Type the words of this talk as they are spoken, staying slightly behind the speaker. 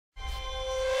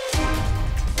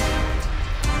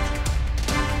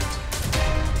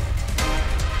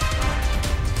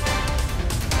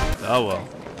Oh well.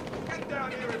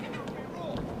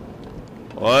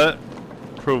 What?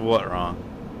 Prove what wrong?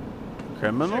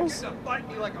 Criminals? Fight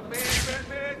me like a man,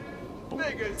 Batman.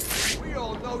 Niggas, we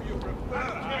all know you from I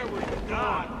don't care where you're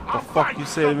gone. The fuck you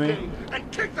say to me?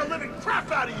 And kick the living crap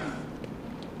out of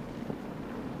you.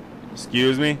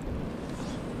 Excuse me?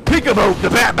 Peekaboo, the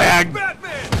bat bag!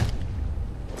 Batman!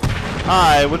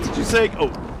 Hi, what did you say? Oh,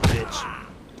 bitch.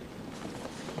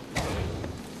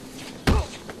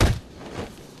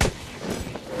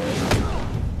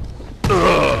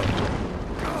 Ugh.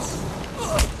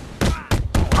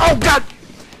 Oh god!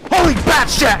 Holy bat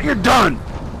shit, you're done!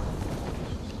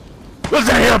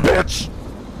 Listen here, bitch!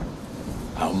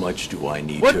 How much do I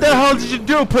need? What the hell did you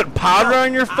do? Put powder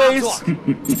on your face?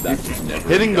 That was never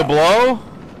Hitting the blow?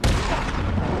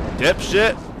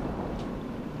 Dipshit.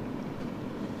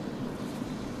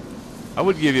 I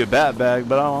would give you a bat bag,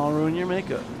 but I don't want to ruin your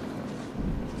makeup.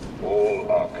 All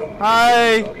Arkham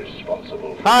Hi! are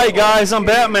responsible for Hi guys, I'm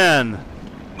Batman!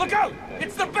 Look out!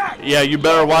 It's the bat! Yeah, you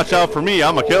better watch out for me,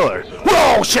 I'm a killer.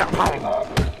 Whoa, shit!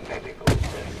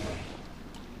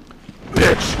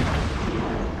 Bitch!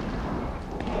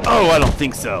 Oh, I don't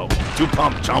think so. Two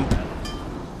pump chump.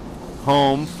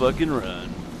 Home fucking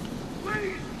run.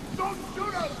 Please, don't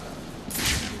shoot us!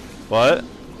 What?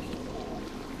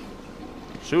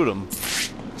 Shoot him.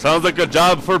 Sounds like a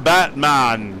job for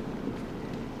Batman.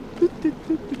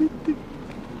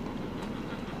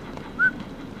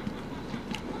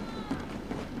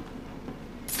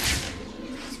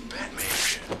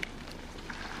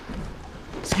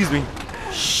 Excuse me.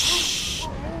 Shh.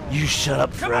 You shut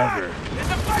up forever. It's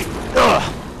a fight!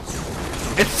 Ugh.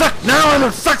 It sucked now and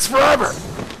it sucks forever.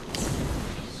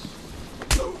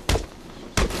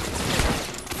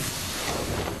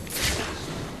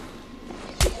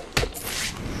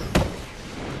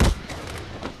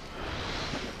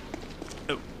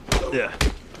 Yeah.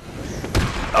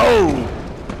 Oh!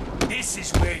 This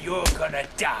is where you're gonna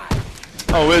die.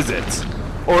 Oh, is it?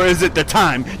 Or is it the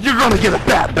time you're gonna get a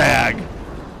bat bag?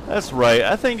 That's right.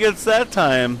 I think it's that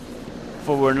time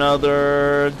for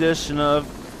another edition of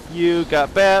You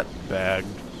Got Bat Bagged.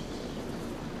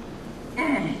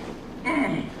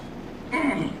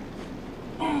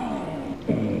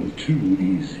 all too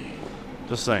easy.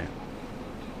 Just saying.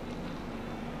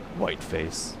 White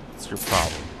face. What's your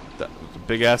problem? That's a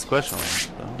big ass question.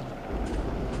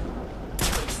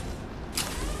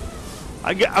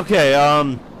 Okay,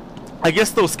 I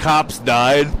guess those cops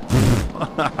died.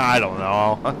 I don't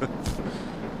know.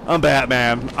 I'm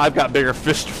Batman. I've got bigger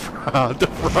fish to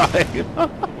fry.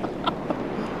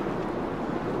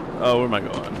 Oh, where am I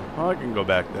going? Oh, I can go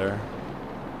back there.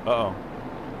 Uh-oh.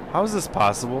 How is this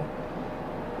possible?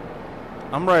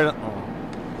 I'm right. Oh.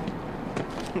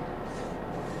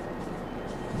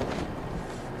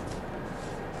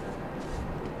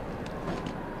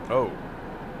 Oh.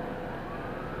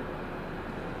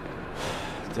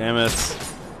 Damn it.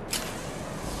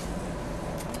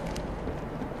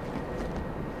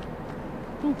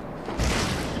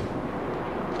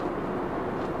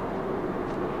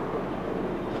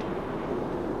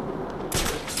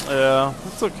 Yeah,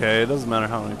 it's okay. It doesn't matter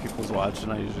how many people's watching.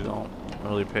 I usually don't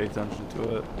really pay attention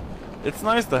to it. It's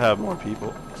nice to have more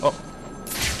people. Oh.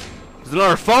 There's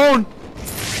another phone!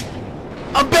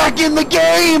 I'm back in the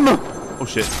game! Oh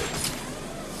shit.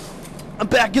 I'm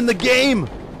back in the game!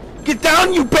 Get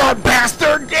down, you bad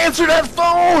bastard! Answer that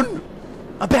phone!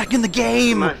 I'm back in the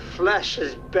game! My flesh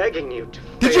is begging you to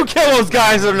Did you kill those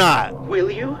guys or not? Will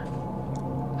you?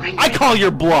 I call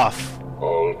your bluff!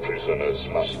 All prisoners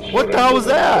must What the hell was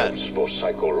that? for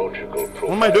psychological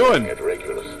What am I doing? at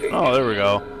regular stages. Oh, there we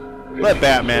go. Let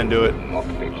Batman do it. Not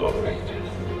be tolerated.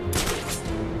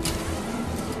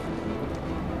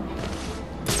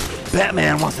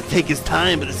 Batman wants to take his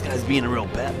time, but this guy's being a real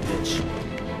bat bitch.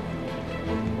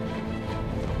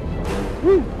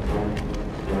 Woo.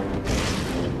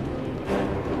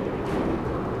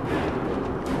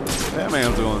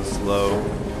 Batman's going slow.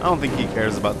 I don't think he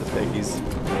cares about the piggies.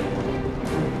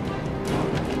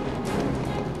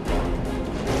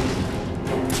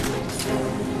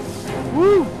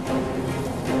 Woo!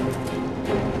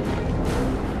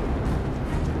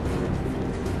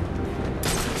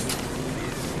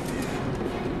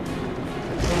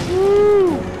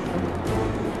 Woo!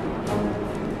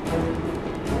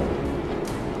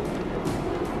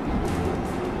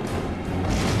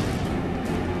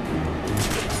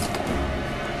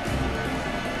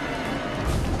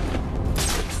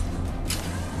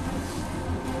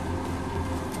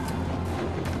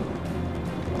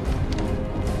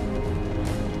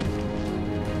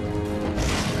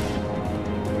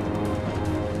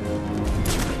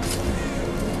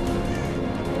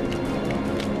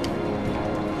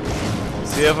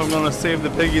 See if I'm gonna save the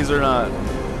piggies or not.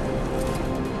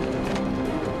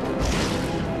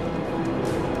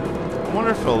 I wonder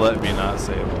if he'll let me not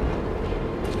save them.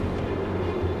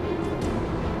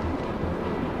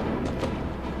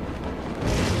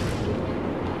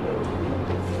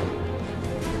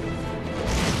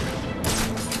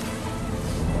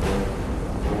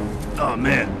 Oh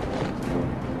man.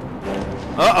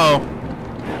 Uh-oh.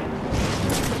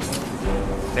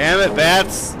 Damn it,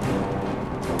 bats.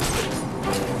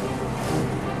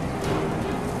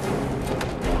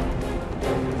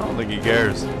 I don't think he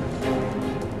cares.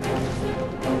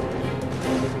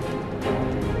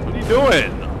 What are you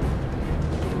doing?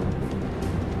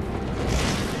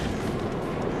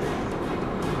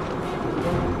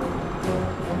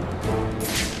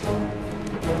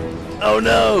 Oh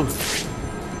no.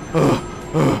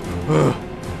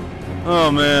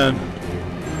 Oh man.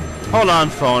 Hold on,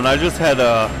 phone. I just had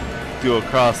to do a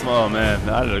cross. Oh man,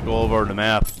 I had to go over the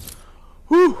map.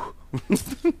 Whew. You made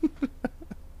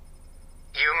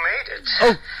it.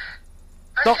 Oh.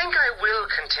 I Don't- think I will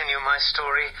continue my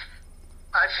story.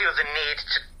 I feel the need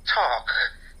to talk,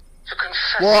 to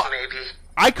confess, Well, maybe.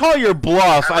 I call your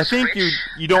bluff. I I was think rich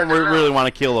you don't and really alone.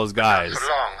 want to kill those guys Not for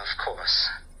long, of course.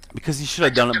 because you should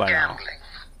have done it To by now. gambling.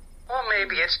 Or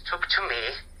maybe it took to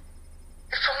me.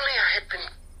 If only I had been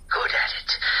good at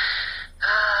it.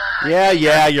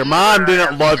 Yeah, your mom Here I didn't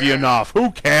am love you today. enough.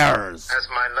 Who cares? As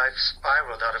my life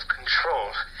spiraled out of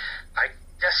control, I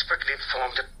desperately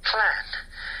formed a plan.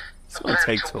 It's A gonna plan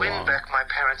take to too win long. back my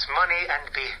parents' money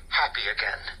and be happy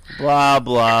again. Blah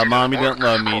blah. It didn't Mommy work, didn't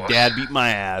love of me. course. Dad beat my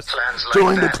ass. Plans like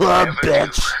Join the that club, never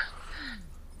bitch. do.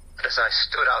 But as I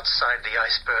stood outside the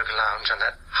iceberg lounge on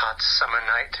that hot summer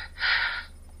night,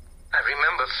 I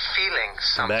remember feeling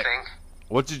something.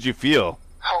 What did you feel?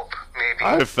 Hope, maybe.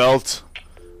 I felt.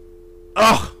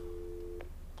 Ugh.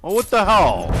 Oh, what the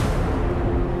hell?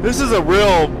 This is a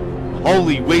real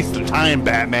holy waste of time,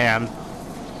 Batman.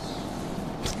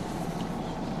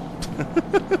 We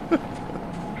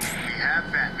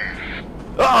have Batman.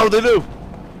 Oh, they do.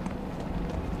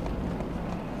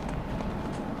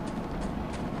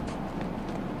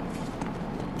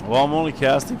 Well, I'm only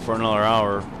casting for another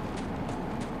hour.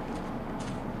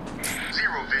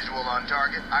 Zero visual on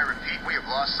target. I repeat, we have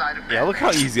lost sight of Yeah, look how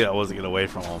easy that was to get away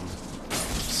from him.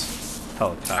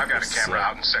 Helicopter. I've got a camera suck.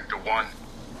 out in Sector 1.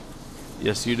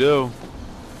 Yes, you do.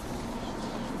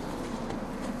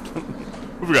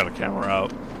 We've got a camera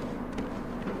out.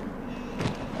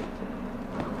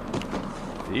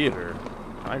 Theater.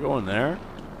 Can I go in there?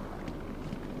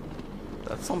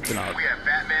 That's something out. We have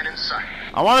Batman in sight.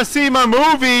 I want to see my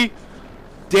movie.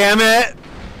 Damn it!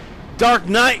 Dark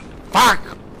Knight. Fuck.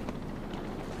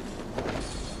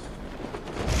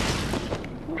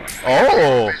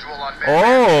 Oh. Visual on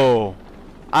Batman. Oh.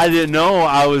 I didn't know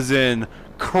I was in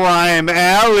Crime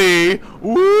Alley.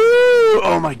 Woo!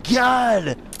 Oh my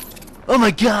god. Oh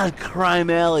my god, Crime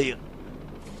Alley.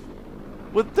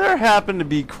 Would there happen to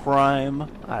be crime?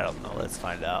 I don't know. Let's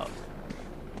find out.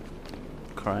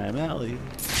 Crime Alley.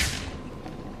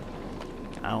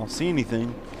 I don't see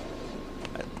anything.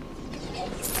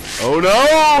 Oh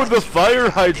no! The fire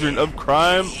hydrant of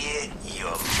crime. Yeah,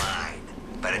 you're mine.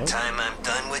 By the time I'm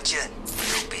done with you,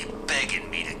 you'll be begging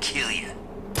me to kill you.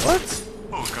 What?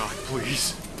 Oh God,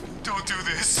 please. Don't do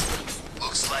this.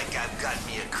 Looks like I've got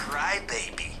me a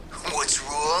crybaby. What's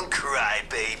wrong,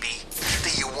 crybaby? Do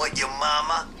you want your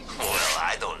mama? Well,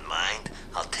 I don't mind.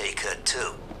 I'll take her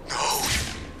too. No.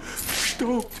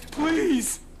 Don't,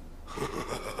 please.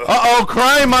 Uh-oh,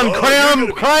 crime on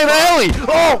Crime Alley!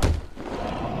 Oh!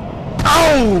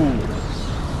 Ow!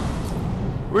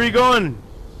 Where are you going?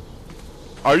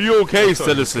 Are you okay,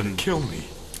 citizen? Kill me.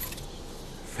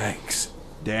 Thanks.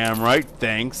 Damn right,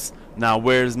 thanks. Now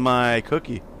where's my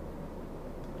cookie?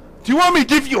 Do you want me to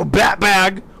give you a bat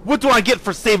bag? What do I get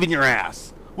for saving your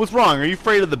ass? What's wrong? Are you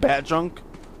afraid of the bat junk?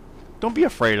 Don't be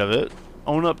afraid of it.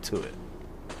 Own up to it.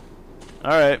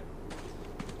 Alright.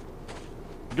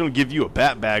 I'm gonna give you a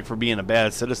bat bag for being a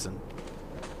bad citizen.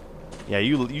 Yeah,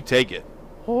 you take it.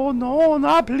 Oh no,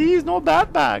 no, please, no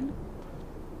bat bag.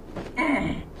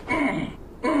 And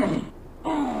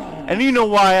you know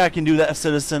why I can do that,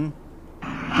 citizen?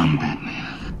 I'm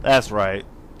Batman. That's right.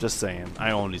 Just saying.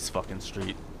 I own this fucking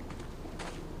street.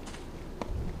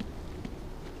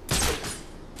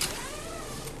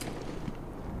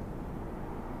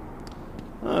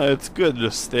 It's good to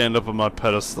stand up on my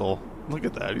pedestal. Look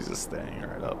at that. He's just standing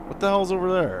right up. What the hell's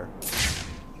over there?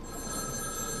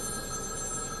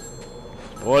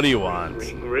 What do you want?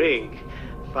 Ring, ring.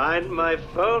 Find my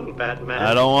phone, Batman.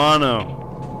 I don't want to.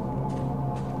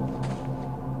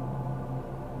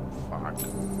 Fuck.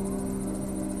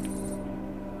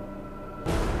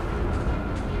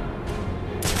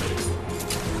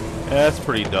 Yeah, that's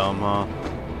pretty dumb, huh?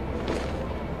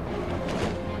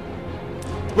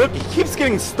 Look, he keeps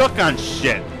getting stuck on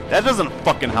shit. That doesn't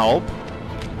fucking help.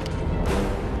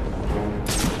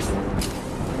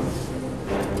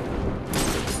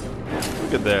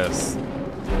 Look at this.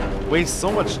 Waste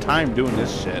so much time doing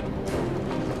this shit.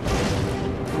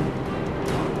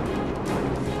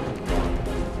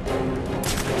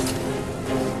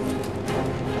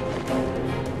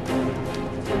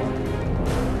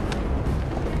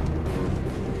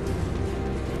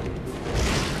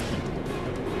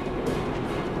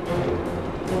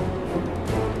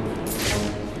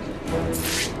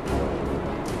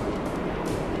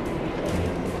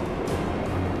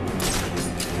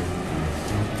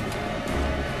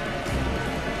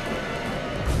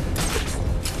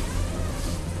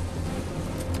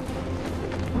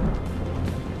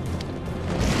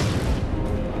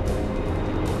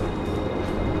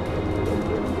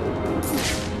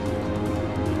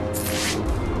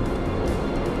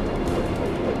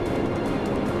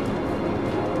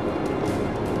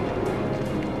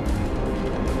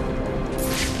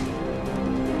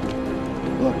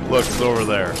 Look, it's over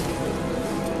there.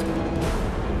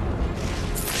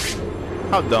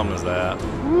 How dumb is that?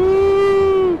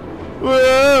 Woo!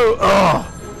 Whoa! Oh!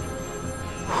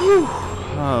 Whew.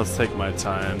 Oh, let's take my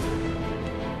time.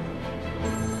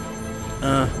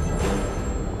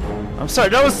 I'm sorry,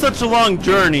 that was such a long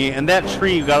journey, and that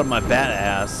tree got up my bat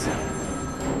ass.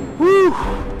 Woo!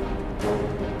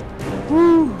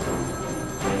 Woo!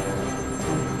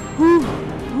 Woo!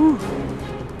 Woo!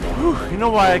 You know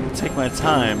why I can take my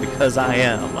time? Because I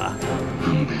am.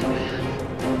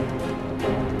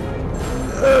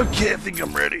 Okay, I think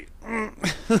I'm ready. The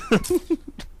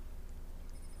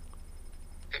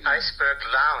iceberg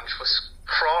lounge was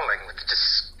crawling with the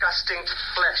disgusting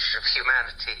flesh of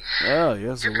humanity. Oh,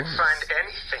 yes, You it could was. find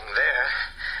anything there.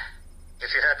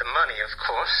 If you had the money, of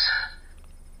course.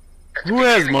 At the Who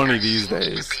has beginning, money I these seemed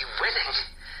days? To be winning.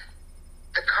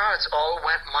 The cards all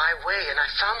went my way, and I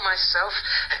found myself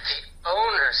at the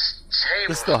owner's table.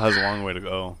 This still has a long way to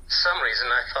go. For some reason,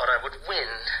 I thought I would win.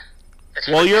 That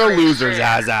he Well, would you're a play loser,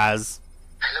 fair. Zaz.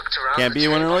 I looked around Can't the be a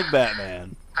winner table. like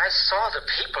Batman. I saw the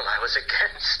people I was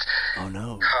against. Oh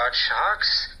no. Card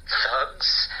sharks,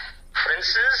 thugs,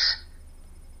 princes,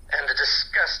 and the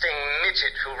disgusting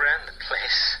midget who ran the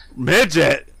place.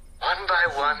 Midget! One by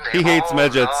one, they He hates all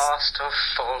midgets. lost or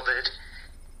folded.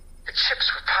 The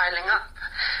chips were piling up,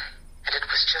 and it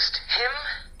was just him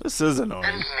This is and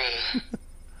annoying. me.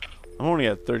 I'm only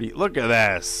at 30. Look at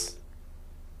this.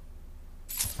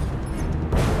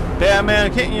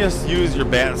 Batman, can't you just use your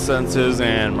bat senses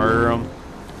and murder him?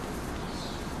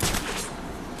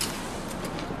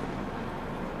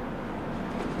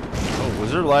 Oh,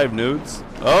 was there live nudes?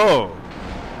 Oh.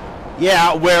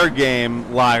 Yeah, wear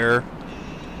game, liar.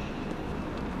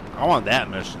 I want that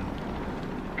mission.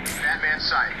 Batman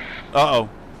sighted. Uh-oh.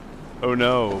 Oh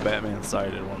no, Batman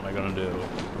sighted. What am I gonna do?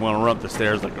 I'm gonna run up the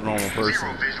stairs like a normal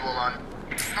person. Visual on.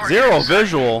 Zero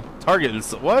visual? Target and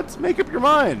what? Make up your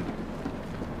mind.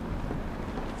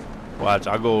 Watch,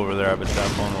 I'll go over there. I bet that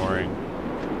phone will ring.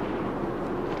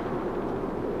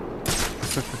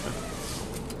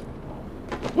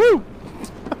 Woo!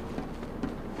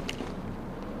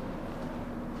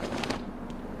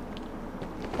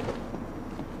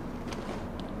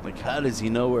 Like, how does he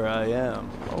know where I am?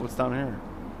 Oh, what's down here?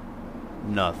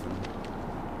 Nothing.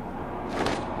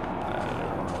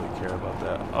 I don't really care about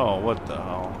that. Oh, what the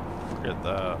hell? Forget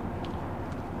that.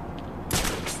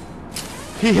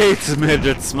 He hates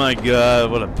midgets, my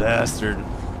god, what a bastard.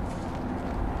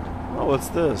 Oh, what's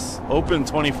this? Open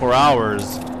 24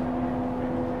 hours.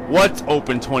 What's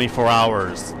open 24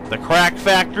 hours? The crack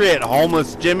factory at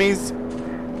Homeless Jimmy's?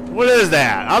 What is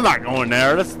that? I'm not going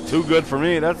there. That's too good for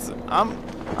me.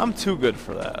 I'm too good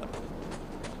for that.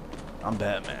 I'm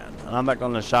Batman, and I'm not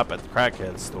going to shop at the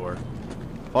crackhead store.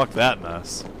 Fuck that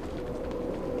mess.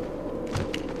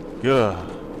 Ugh.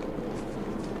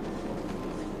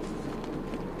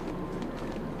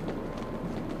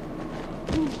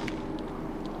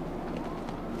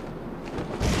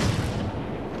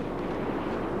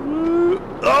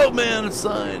 Oh man, a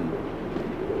sign.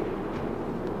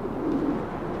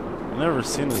 I've never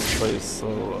seen this place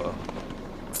so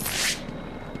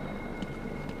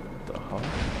the hell?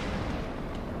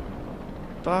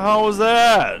 The hell was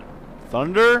that?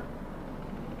 Thunder?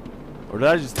 Or did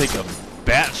I just take a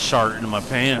bat shart into my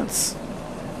pants?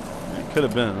 It could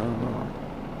have been, I don't know.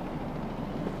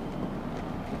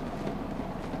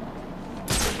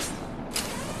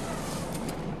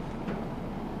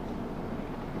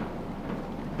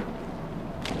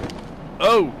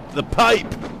 Oh, the pipe!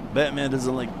 Batman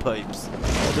doesn't like pipes.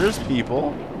 Oh, there's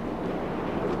people.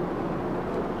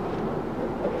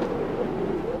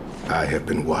 I have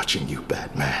been watching you,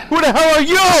 Batman. Who the hell are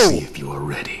you? See if you are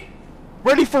ready.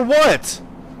 Ready for what?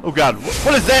 Oh God,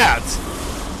 what is that?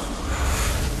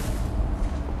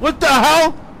 What the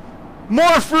hell?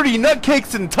 More fruity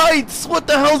nutcakes and tights? What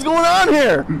the hell's going on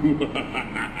here?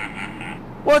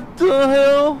 What the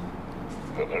hell?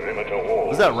 The perimeter wall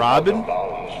Was that Robin?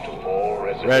 bounds to all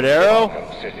residents Red Arrow? of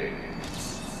Arkham City.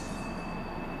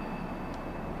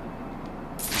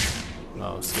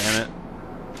 Oh, scan it.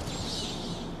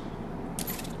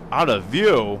 Out of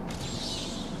view?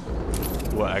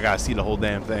 What, I gotta see the whole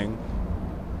damn thing.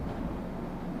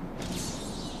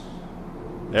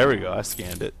 There we go, I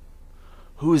scanned it.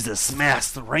 Who is the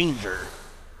masked ranger?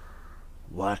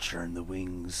 Watcher in the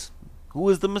wings. Who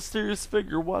is the mysterious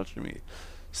figure watching me?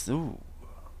 So,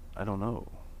 I don't know.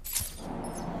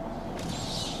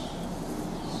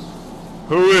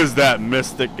 Who is that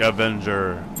mystic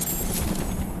avenger?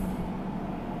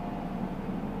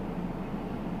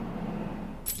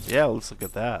 Yeah, let's look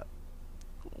at that.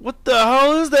 What the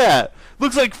hell is that?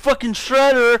 Looks like fucking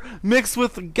Shredder mixed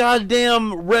with a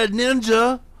goddamn Red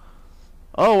Ninja.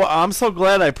 Oh, I'm so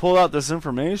glad I pulled out this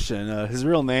information. His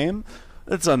real name,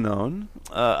 it's unknown.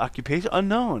 Occupation,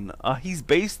 unknown. He's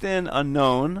based in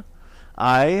unknown.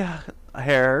 Eye,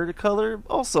 hair color,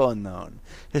 also unknown.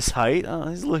 His height,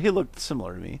 he looked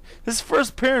similar to me. His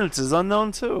first appearance is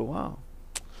unknown too. Wow.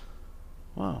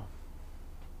 Wow.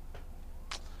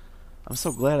 I'm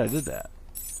so glad I did that.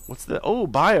 What's the... Oh,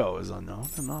 bio is unknown.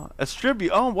 It's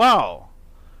tribute. Oh, wow.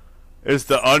 It's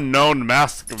the unknown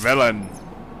masked villain.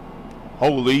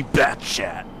 Holy bat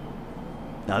chat.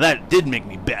 Now that did make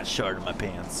me bat shard in my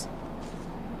pants.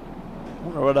 I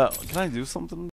wonder what... can I do something?